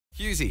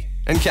Hughesy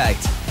and Kate.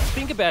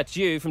 Think About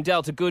You from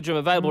Delta Goodrem,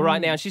 available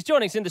right now. She's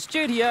joining us in the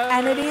studio.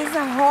 And it is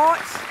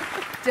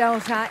hot,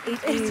 Delta.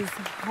 It is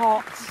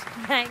hot.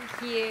 Thank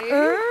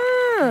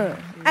you.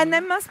 And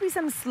there must be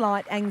some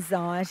slight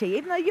anxiety,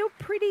 even though you're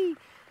pretty...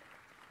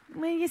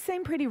 Well, you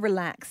seem pretty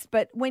relaxed,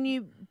 but when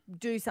you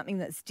do something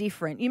that's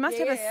different, you must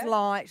have a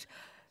slight...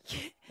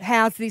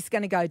 How's this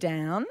going to go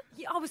down?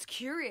 Yeah, I was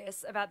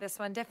curious about this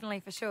one, definitely,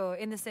 for sure,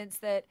 in the sense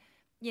that,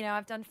 you know,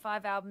 I've done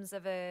 5 albums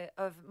of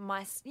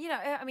my, you know,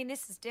 I mean,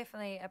 this is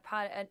definitely a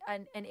part,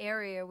 an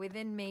area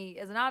within me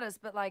as an artist,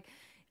 but like,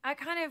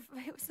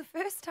 it was the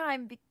first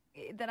time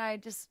that I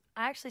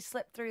actually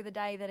slept through the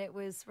day that it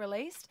was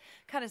released.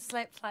 Kind of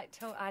slept like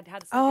till I'd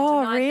had something Oh,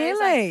 tonight.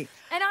 really?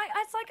 And I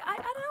don't know,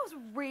 I was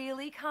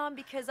really calm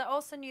because I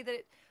also knew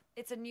that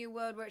it's a new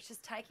world where it's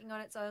just taking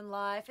on its own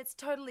life. It's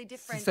totally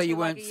different. So you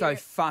weren't so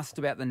fussed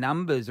about the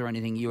numbers or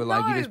anything. You were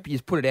like, you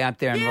just put it out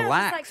there and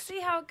relax. Just like see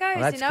how it goes,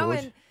 that's you know. good.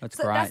 And that's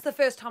so great. that's the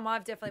first time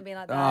I've definitely been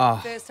like that.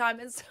 The first time,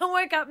 and so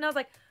I woke up and I was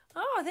like,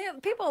 oh, I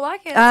think people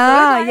like it. It's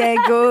Ah, good.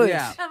 yeah, good.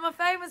 Yeah. And my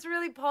fame was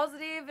really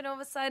positive, and all of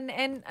a sudden,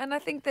 and I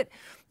think that,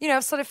 you know,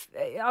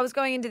 I was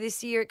going into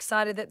this year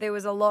excited that there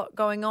was a lot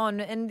going on,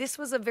 and this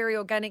was a very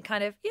organic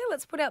kind of,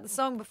 let's put out the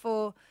song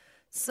before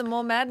some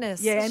more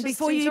madness. Yeah, Let's and just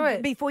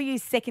before you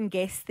second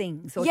guess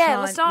things. Or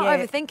let's not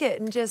overthink it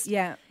and just,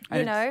 you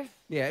And know.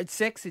 it's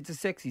sexy. It's a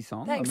sexy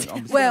song. Thanks.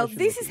 Well,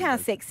 this is how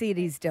sexy it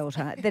is,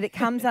 Delta, that it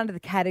comes under the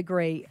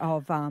category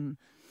of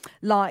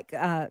like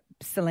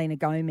Selena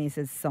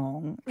Gomez's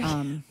song.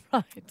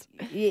 Right.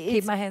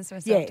 Keep my hands to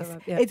myself. Yes,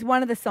 Yeah. it's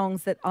one of the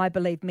songs that I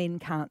believe men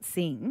can't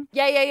sing.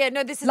 Yeah.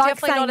 No, this is Like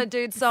definitely not saying- a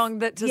dude song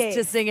that just Yes.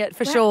 to sing it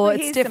for Well, sure. well,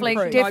 It's here's some definitely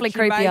proof. definitely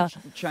creepier. She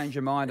may change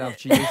your mind after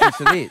she listens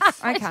to this.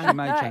 Okay. She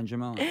may change your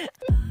mind.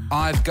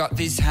 I've got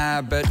this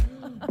habit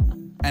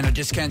and I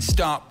just can't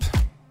stop.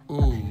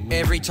 Ooh.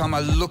 Every time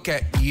I look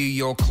at you,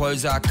 your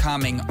clothes are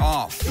coming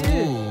off.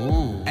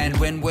 Ooh. And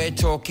when we're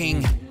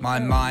talking, my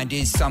mind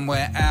is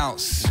somewhere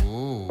else.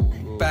 Ooh.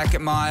 Back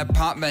at my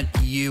apartment,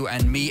 you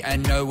and me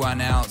and no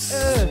one else.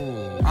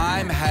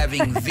 I'm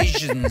having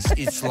visions.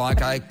 It's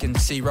like I can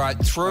see right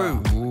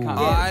through.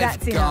 I've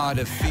that's got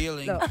a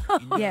feeling.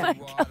 Yeah.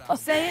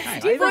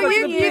 Well,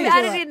 you've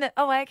added in the.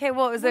 Oh, okay.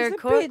 What was there a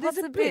chord? There's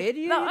a bit.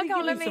 No, I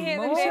can't let me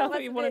hear the I bit. thought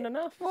What's you the wanted bit?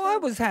 enough. Well, I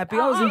was happy.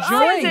 I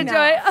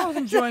was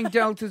enjoying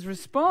Delta's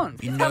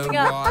response. You know Coming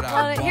up. what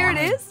I Here it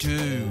wanna is.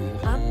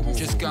 do.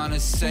 Just gonna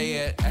say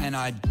it, and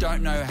I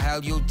don't know how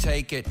you'll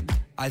take it.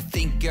 I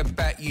think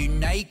about you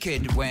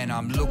naked when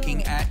I'm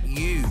looking at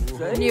you.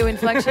 New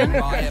inflection.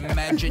 My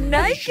imagination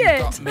Naked.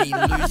 got me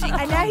losing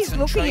And now he's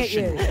looking at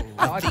you. concentration.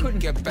 I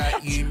think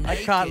about you naked I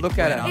can't look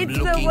at when it. I'm It's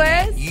the looking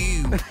worst. at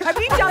you. Have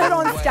you done it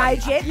on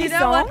stage yet? You this know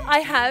song? what? I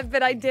have,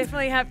 but I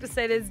definitely have to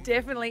say there's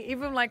definitely,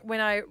 even like when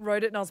I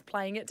wrote it and I was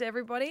playing it to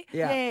everybody,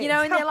 Yeah. you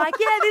know, and they're like,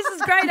 yeah, this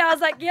is great. I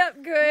was like,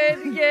 yep,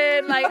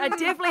 good. Like, I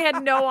definitely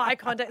had no eye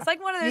contact. It's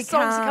like one of those You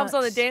songs that comes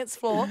on the can't. dance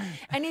floor,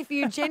 and if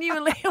you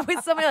genuinely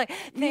with somebody like,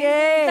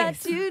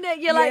 Yes. that's you,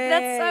 you're like,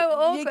 that's so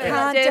awkward. You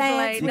can't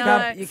Definitely,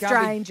 dance You with no.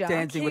 can't stranger. be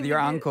dancing with your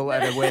uncle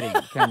at a wedding,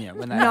 can you?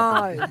 When they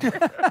No.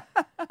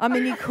 I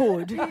mean, you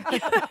could.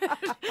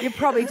 You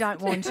probably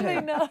don't want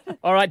to.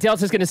 All right,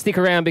 Delta's going to stick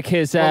around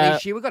because... Well,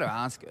 we've got to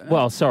ask her.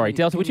 well, sorry,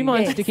 Delta, would you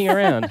mind Yes. sticking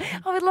around?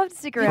 I would love to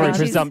stick Very around.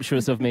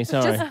 presumptuous of me,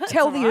 sorry.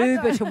 Tell the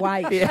Uber to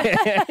wait.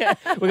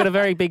 We've got a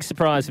very big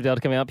surprise for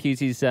Delta coming up.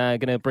 Hughesy's going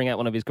to bring out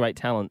one of his great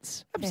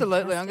talents.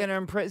 Absolutely. I'm going to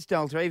impress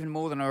Delta even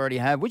more than I already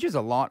have, which is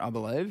a lot, I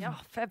believe. Oh,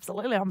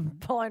 absolutely, I'm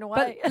blown But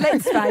away.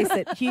 let's face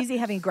it, Hughesy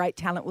having great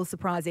talent will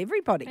surprise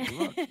everybody.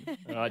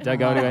 All right, don't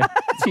go anywhere.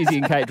 It's Hughesy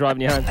and Kate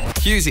driving you home.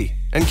 Hughesy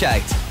and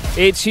Kate.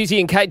 It's Hughesy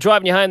and Kate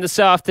driving you home this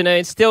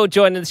afternoon. Still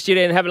joining the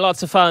studio and having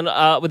lots of fun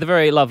with the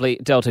very lovely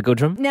Delta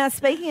Goodrem. Now,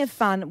 speaking of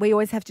fun, we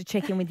always have to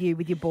check in with you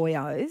with your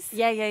boyos.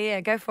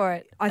 Yeah, go for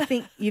it. I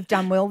think you've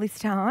done well this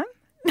time.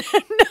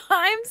 No,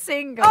 I'm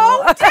single.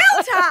 Oh,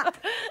 Delta!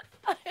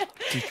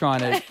 She's trying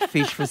to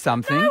fish for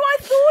something. No, I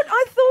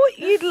thought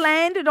you'd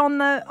landed on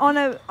a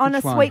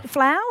Which one? sweet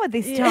flower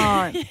this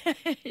time.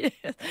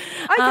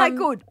 Okay,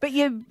 good. But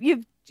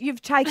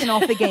you've taken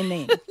off again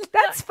then.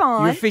 That's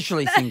fine. You're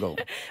officially single.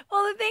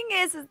 Well, the thing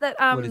is that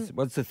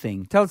What's the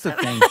thing? Tell us the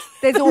thing.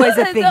 There's always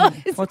a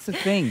thing. What's the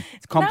thing?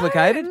 It's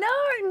complicated?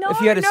 No. If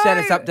you had a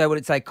status update, would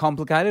it say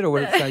complicated or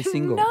would it say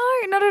single? No,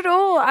 not at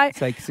all.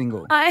 Say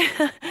single.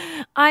 I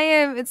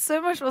am. It's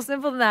so much more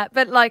simple than that.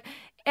 But like,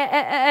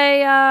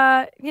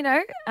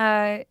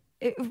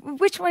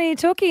 which one are you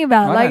talking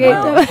about? I Like,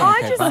 don't know.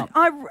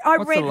 I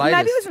What's read the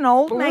maybe it was an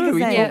old Who are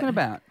magazine. you talking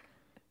about?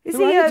 Is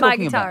Who are he you a my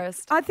talking about?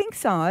 guitarist. I think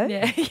so.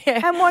 Yeah.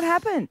 And what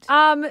happened?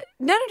 No.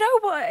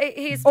 Well,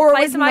 he's Or it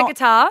plays was in my not-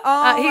 guitar.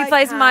 Oh, he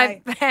plays in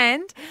my okay.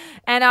 band,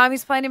 and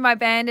he's playing in my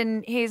band,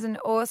 and he's an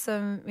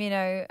awesome,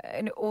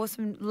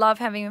 love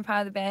having him part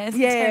of the band.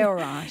 Yeah, all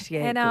right.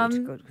 Yeah,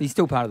 And, good. He's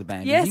still part of the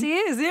band. Yes, isn't he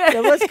is. Yeah.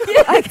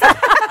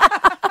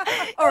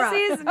 All right.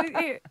 Yes,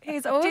 he is.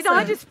 He's awesome. Did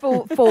I just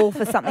fall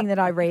for something that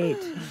I read?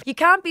 You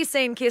can't be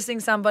seen kissing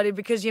somebody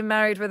because you're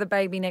married with a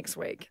baby next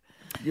week.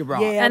 You're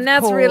right. Yeah, And of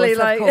that's course, really of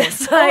like, course.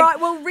 it's All like- right,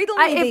 well, riddle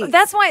me this.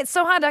 That's why it's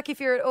so hard. Like if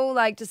you're at all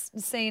like just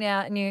seen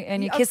out and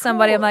you Of kiss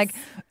somebody, I'm like,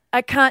 course.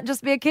 I can't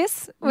just be a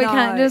kiss. We no,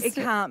 can't just. it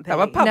can't be. No,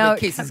 a public No,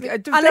 kiss is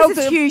Unless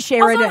it's Hugh I was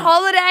Sheridan. on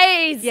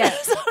holidays. Yeah.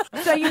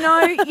 So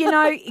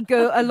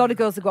a lot of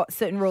girls have got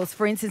certain rules.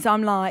 For instance,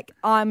 I'm not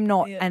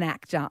an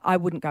actor. I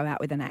wouldn't go out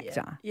with an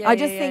actor. Yeah, I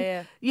just yeah,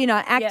 think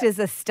yeah. actors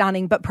are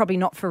stunning, but probably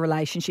not for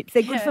relationships.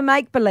 They're good Yeah. for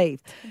make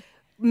believe.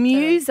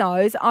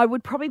 Musos, I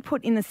would probably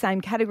put in the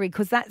same category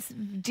because that's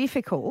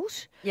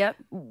difficult. Yep.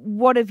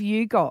 What have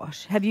you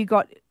got? Have you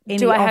got any?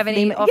 Do I have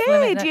any off Yeah.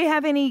 limit? Do you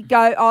have any?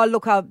 Go. Oh,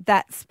 look,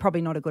 that's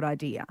probably not a good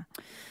idea.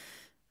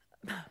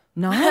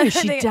 No,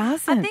 she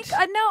doesn't. I think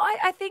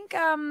I think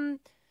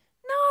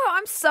no,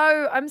 I'm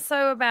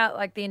so about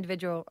like the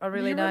individual. I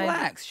really You don't.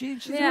 relax.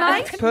 She's Yeah. a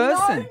nice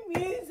person.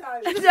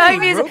 No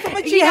music.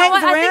 But You she know hangs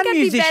what? I around think I'd be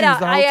musicians better.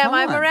 the whole I am.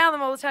 I'm time. around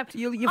them all the time.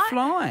 You're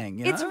flying.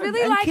 You it's know,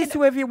 really and like kiss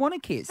whoever you want to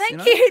kiss.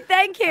 Thank you.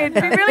 It'd be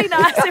really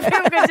nice if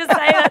people could just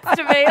say that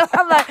to me.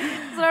 I'm like,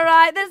 it's all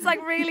right. That's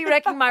like really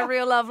wrecking my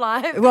real love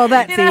life. Well,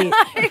 that's it.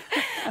 it.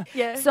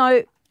 Yeah. So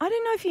I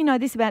don't know if you know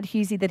this about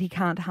Hughesy that he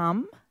can't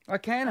hum. I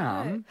can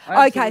hum.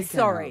 I Okay, absolutely can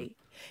sorry.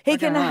 He I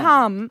can can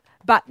hum,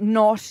 but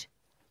not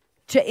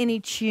to any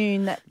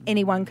tune that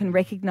anyone can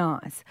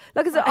recognise.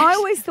 Like, 'cause I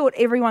always thought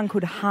everyone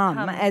could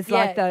hum as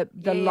like Yeah.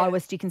 the Yeah.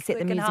 lowest you can set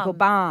We the can musical hum.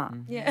 bar.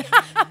 Yeah.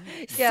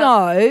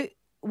 So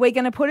we're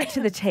going to put it to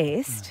the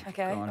test.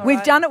 Okay. all We've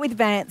right. done it with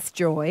Vance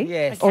Joy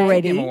Yes. Okay.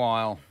 already. Took him a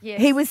while. Yes.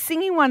 He was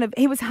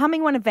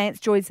humming one of Vance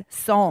Joy's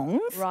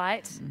songs.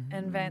 right,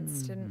 and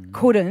Vance didn't.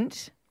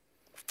 Couldn't.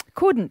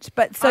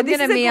 But so I'm this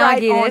is gonna a great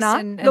Miyagi this honour.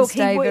 and Look,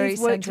 stay very he's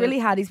worked centred. really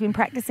hard. He's been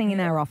practicing in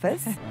our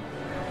office.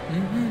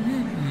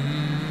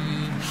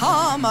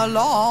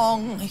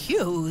 Hum-Along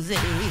Hughesy.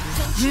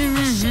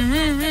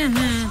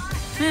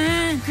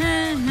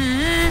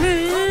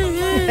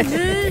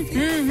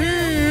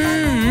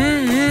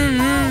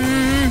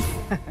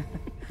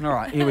 All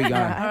right, here we go.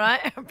 All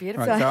right,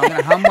 beautiful. Right, so I'm going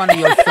to hum one of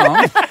your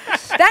songs.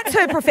 That's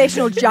her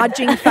professional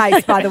judging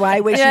face, by the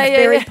way, where Yeah, she's yeah,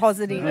 very yeah.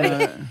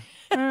 positive.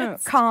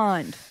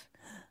 Kind.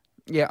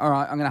 Yeah, all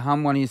right. I'm going to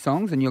hum one of your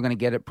songs, and you're going to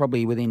get it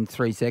probably within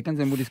 3 seconds,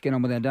 and we'll just get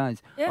on with our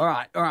days. Yeah. All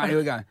right, here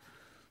we go.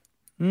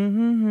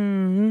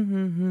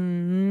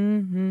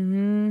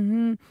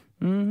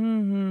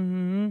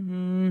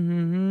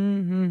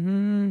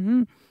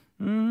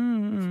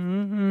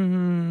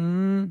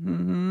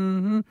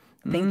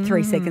 I think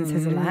 3 seconds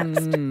has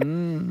elapsed.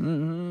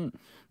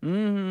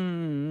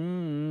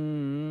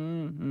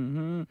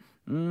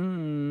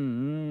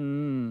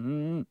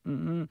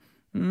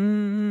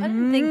 I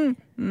didn't think.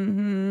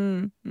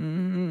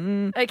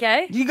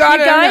 Okay. You got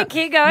keep it, going. innit?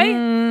 Keep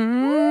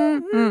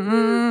going.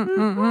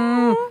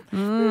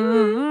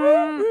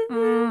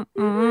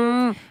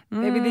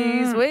 Maybe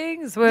these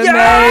wings were made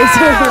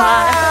to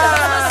fly.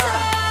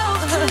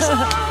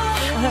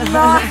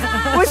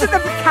 Was it the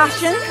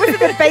percussion? Was it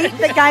the beat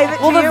that gave it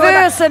Well, to the you?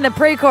 verse and the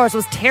pre-chorus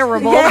was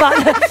terrible, but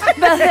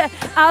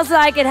I was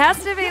like, it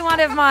has to be one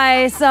of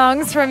my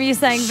songs from you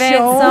saying Van's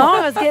Sure. song.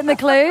 I was getting the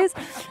clues,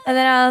 and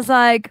then I was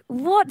like,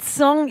 what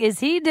song is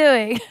he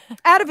doing?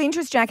 Out of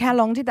interest, Jack, how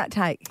long did that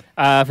take?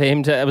 For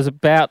him to, it was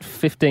about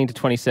 15 to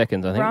 20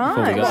 seconds, I think,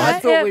 before we Right. got I there.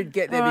 thought Yeah. we'd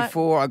get there All right.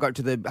 before I got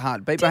to the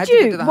heartbeat. But I had Did to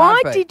get to you? the Why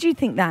heartbeat. did you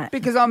think that?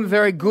 Because I'm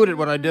very good at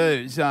what I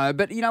do. So,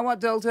 but you know what,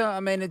 Delta? I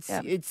mean, it's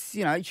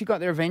she got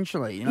there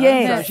eventually. You know?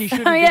 Yes. So she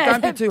shouldn't. Oh, yeah,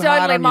 Don't be too totally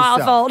hard on my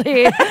yourself. fault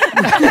here.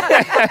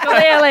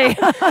 Clearly.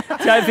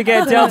 Don't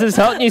forget, Delta's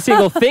hot new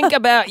single, Think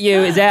About You,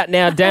 is out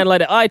now.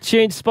 Download it,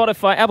 iTunes,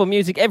 Spotify, Apple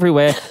Music,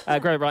 everywhere.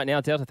 Great right now,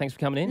 Delta. Thanks for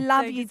coming in.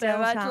 Love Thank you, you so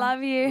Delta. much.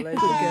 Love you. Good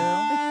girl.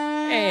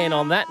 And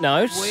on that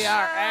note... We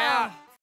are out.